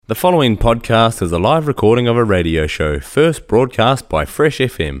The following podcast is a live recording of a radio show first broadcast by Fresh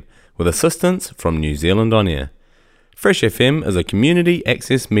FM with assistance from New Zealand On Air. Fresh FM is a community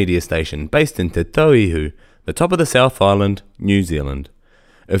access media station based in Te Tauihu, the top of the South Island, New Zealand.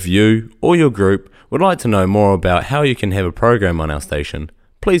 If you or your group would like to know more about how you can have a program on our station,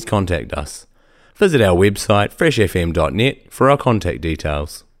 please contact us. Visit our website freshfm.net for our contact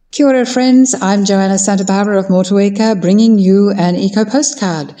details. Kia ora friends, I'm Joanna Santa Barbara of Motueka, bringing you an eco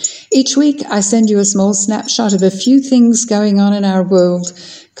postcard. Each week I send you a small snapshot of a few things going on in our world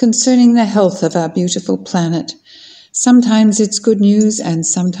concerning the health of our beautiful planet. Sometimes it's good news and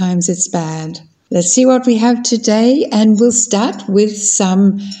sometimes it's bad. Let's see what we have today, and we'll start with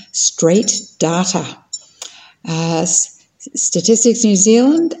some straight data. Statistics New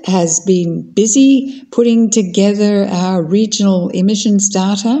Zealand has been busy putting together our regional emissions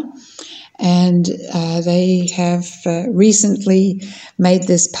data, and they have recently made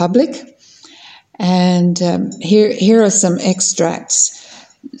this public. And here are some extracts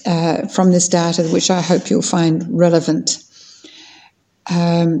from this data, which I hope you'll find relevant.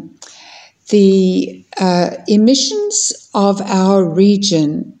 The emissions of our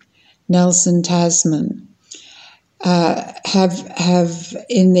region, Nelson Tasman, have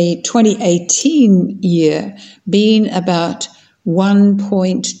in the 2018 year been about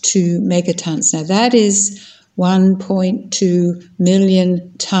 1.2 megatons. Now that is 1.2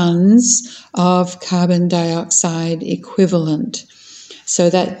 million tons of carbon dioxide equivalent. So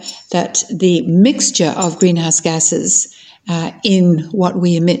that the mixture of greenhouse gases in what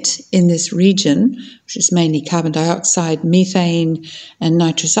we emit in this region, which is mainly carbon dioxide, methane, and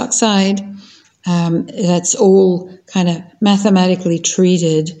nitrous oxide, that's all kind of mathematically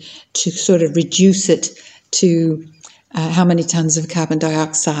treated to sort of reduce it to how many tons of carbon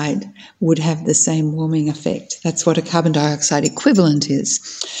dioxide would have the same warming effect. That's what a carbon dioxide equivalent is.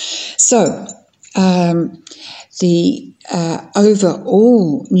 So the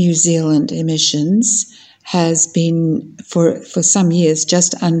overall New Zealand emissions has been for some years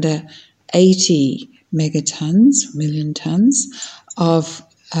just under 80 megatons, million tons of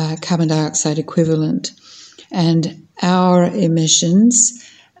carbon dioxide equivalent, and our emissions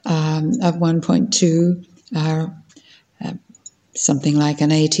of 1.2 are something like an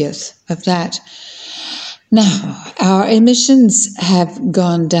 80th of that. Now, our emissions have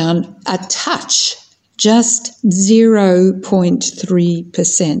gone down a touch, just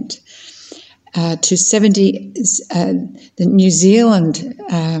 0.3%. To 70, the New Zealand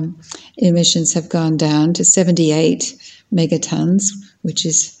emissions have gone down to 78 megatons, which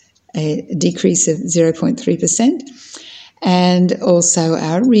is a decrease of 0.3%. And also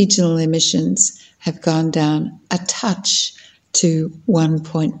our regional emissions have gone down a touch to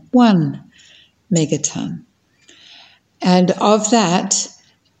 1.1 megaton. And of that,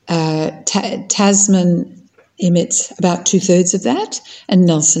 Tasman emits about 2/3 of that, and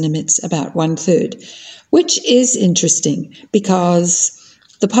Nelson emits about 1/3, which is interesting because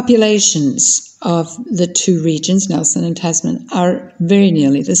the populations of the two regions, Nelson and Tasman, are very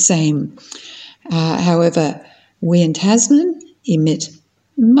nearly the same. However, we in Tasman emit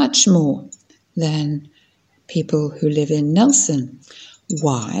much more than people who live in Nelson.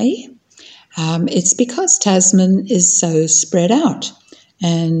 Why? It's because Tasman is so spread out.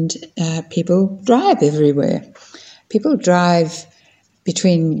 And people drive everywhere. People drive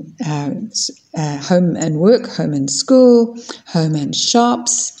between home and work, home and school, home and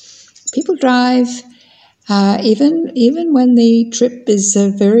shops. People drive even when the trip is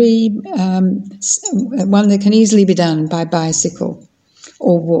a very one that can easily be done by bicycle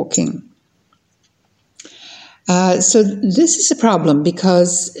or walking. So this is a problem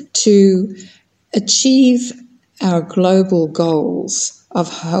because to achieve our global goals of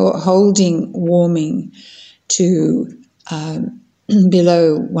holding warming to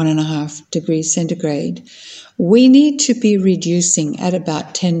below 1.5 degrees centigrade, we need to be reducing at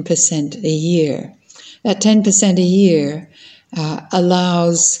about 10% a year. That 10% a year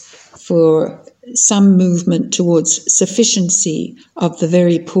allows for some movement towards sufficiency of the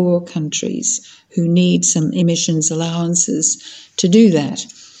very poor countries who need some emissions allowances to do that.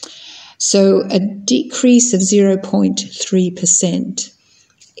 So a decrease of 0.3%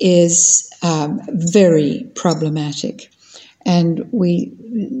 is very problematic, and we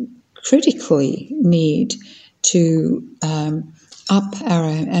critically need to up our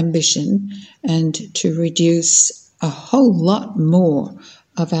ambition and to reduce a whole lot more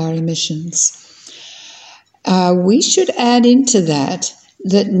of our emissions. We should add into that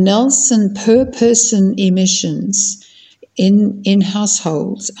Nelson per person emissions in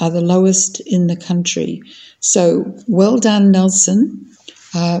households are the lowest in the country. So well done, Nelson,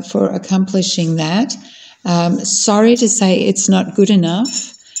 for accomplishing that. Sorry to say it's not good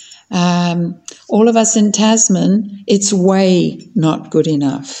enough. All of us in Tasman, it's way not good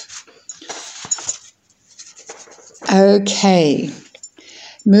enough. Okay,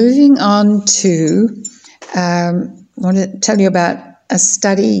 moving on to, I want to tell you about a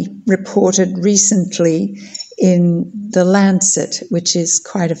study reported recently in The Lancet, which is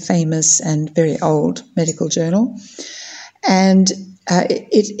quite a famous and very old medical journal. And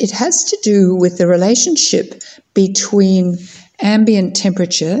it has to do with the relationship between ambient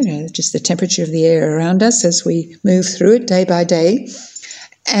temperature, just the temperature of the air around us as we move through it day by day,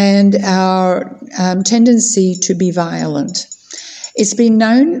 and our tendency to be violent. It's been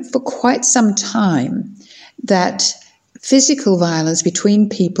known for quite some time that physical violence between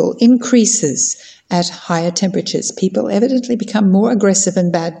people increases at higher temperatures. People evidently become more aggressive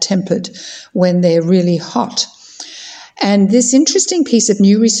and bad-tempered when they're really hot. And this interesting piece of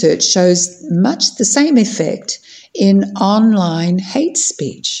new research shows much the same effect in online hate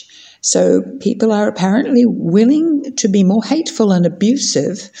speech. So people are apparently willing to be more hateful and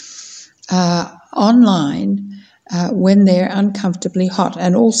abusive online when they're uncomfortably hot,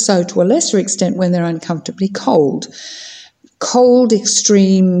 and also to a lesser extent when they're uncomfortably cold. Cold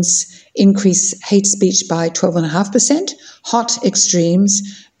extremes increase hate speech by 12.5%, hot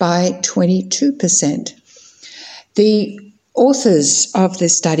extremes by 22%. The authors of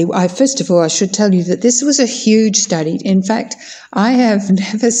this study, first of all, I should tell you that this was a huge study. In fact, I have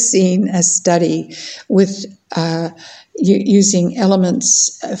never seen a study with using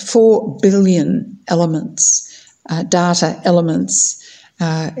elements, 4 billion elements, data elements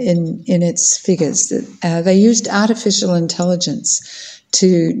in its figures. They used artificial intelligence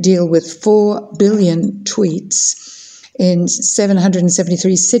to deal with 4 billion tweets in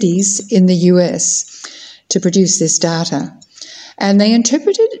 773 cities in the US to produce this data. And they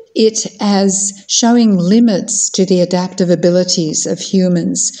interpreted it as showing limits to the adaptive abilities of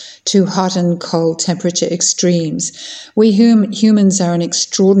humans to hot and cold temperature extremes. We humans are an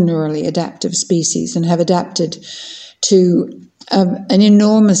extraordinarily adaptive species and have adapted to an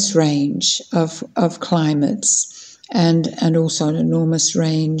enormous range of climates and also an enormous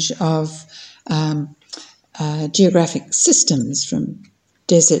range of geographic systems, from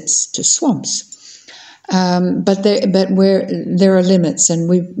deserts to swamps. But there are limits, and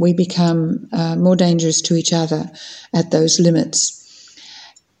we become more dangerous to each other at those limits.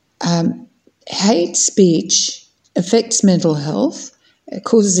 Hate speech affects mental health, it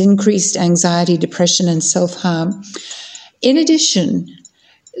causes increased anxiety, depression, and self-harm. In addition,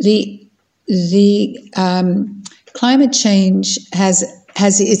 the climate change has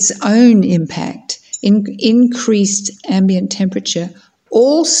its own impact. Increased ambient temperature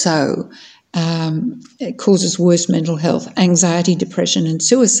also it causes worse mental health, anxiety, depression, and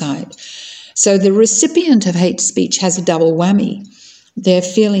suicide. So the recipient of hate speech has a double whammy. They're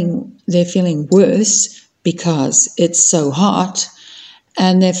feeling worse because it's so hot,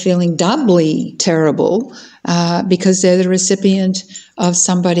 and they're feeling doubly terrible because they're the recipient of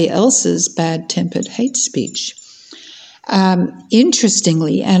somebody else's bad-tempered hate speech.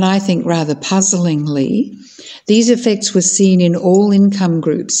 Interestingly, and I think rather puzzlingly, these effects were seen in all income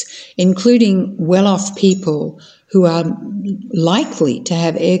groups, including well-off people who are likely to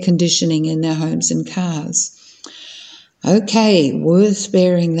have air conditioning in their homes and cars. Okay, worth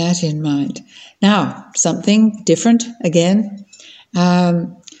bearing that in mind. Now, something different again.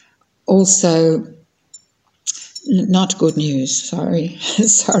 Also, not good news, sorry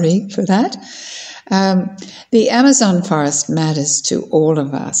for that. The Amazon forest matters to all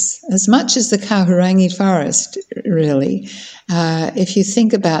of us, as much as the Kahurangi forest, really. If you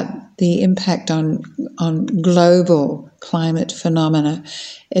think about the impact on global climate phenomena,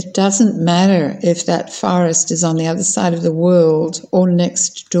 it doesn't matter if that forest is on the other side of the world or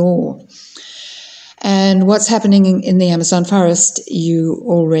next door. And what's happening in the Amazon forest, you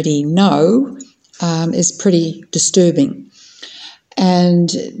already know, is pretty disturbing. And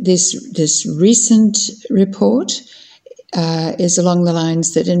this recent report is along the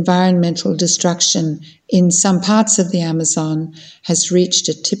lines that environmental destruction in some parts of the Amazon has reached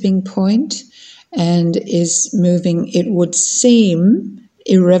a tipping point and is moving, it would seem,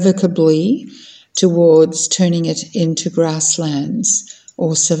 irrevocably towards turning it into grasslands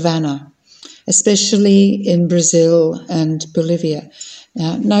or savanna, especially in Brazil and Bolivia.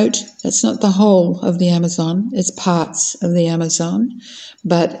 Now, note, that's not the whole of the Amazon, it's parts of the Amazon,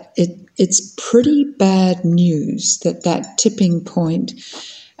 but it's pretty bad news that tipping point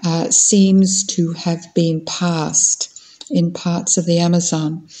seems to have been passed. in parts of the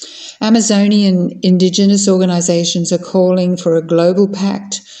Amazon. Amazonian indigenous organizations are calling for a global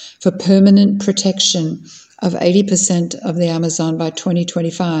pact for permanent protection of 80% of the Amazon by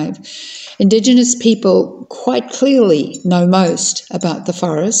 2025. Indigenous people quite clearly know most about the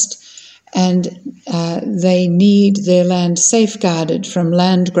forest, and they need their land safeguarded from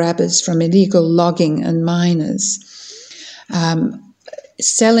land grabbers, from illegal logging and miners.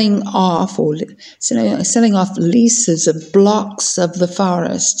 Selling off leases of blocks of the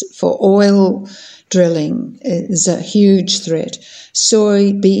forest for oil drilling is a huge threat.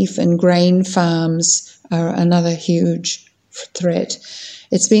 Soy, beef, and grain farms are another huge threat.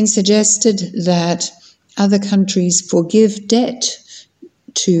 It's been suggested that other countries forgive debt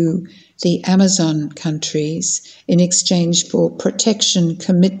to the Amazon countries in exchange for protection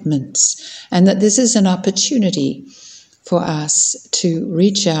commitments, and that this is an opportunity for us to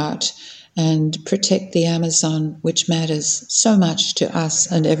reach out and protect the Amazon, which matters so much to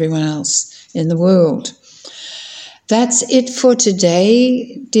us and everyone else in the world. That's it for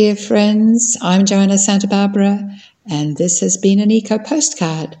today, dear friends. I'm Joanna Santa Barbara, and this has been an Eco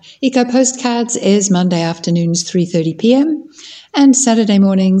Postcard. Eco Postcards airs Monday afternoons 3:30 p.m. and Saturday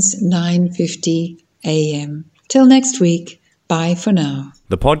mornings 9:50 a.m. Till next week, bye for now.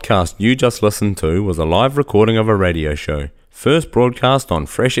 The podcast you just listened to was a live recording of a radio show, first broadcast on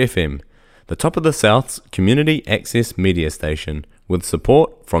Fresh FM, the top of the South's community access media station, with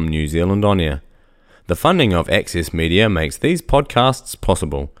support from New Zealand On Air. The funding of Access Media makes these podcasts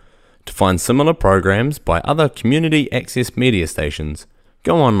possible. To find similar programs by other community access media stations,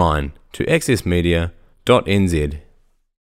 go online to accessmedia.nz.